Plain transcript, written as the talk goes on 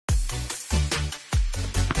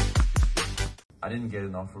I didn't get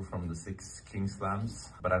an offer from the 6 King Slams,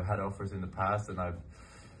 but I've had offers in the past and I've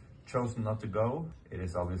chosen not to go. It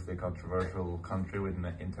is obviously a controversial country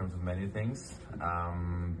in terms of many things,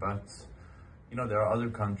 but you know, there are other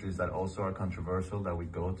countries that also are controversial that we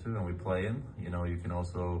go to and we play in. You know, you can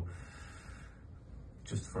also,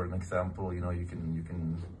 just for an example, you know, you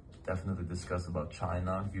can definitely discuss about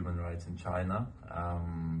China, human rights in China,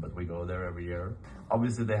 but we go there every year.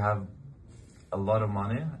 Obviously, they have a lot of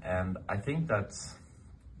money, and I think that,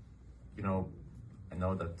 you know, I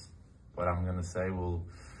know that what I'm gonna say will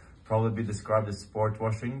probably be described as sport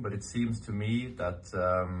washing, but it seems to me that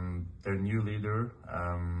their new leader,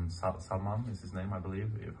 Salman is his name, I believe,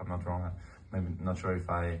 if I'm not wrong, maybe not sure if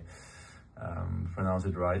I pronounce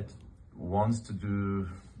it right, wants to do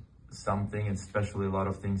something, especially a lot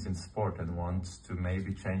of things in sport, and wants to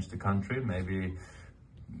maybe change the country, maybe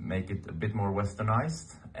make it a bit more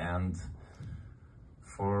westernized, and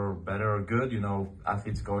for better or good, you know,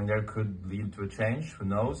 athletes going there could lead to a change, who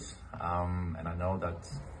knows? And I know that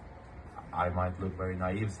I might look very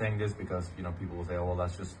naive saying this because, you know, people will say, oh, well,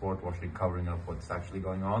 that's just sport washing, covering up what's actually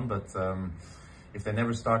going on. But if they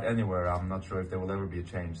never start anywhere, I'm not sure if there will ever be a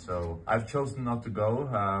change. So I've chosen not to go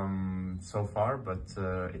so far, but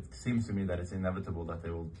it seems to me that it's inevitable that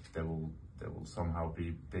they will somehow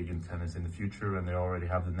be big in tennis in the future, and they already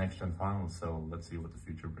have the next gen finals. So let's see what the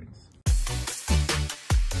future brings.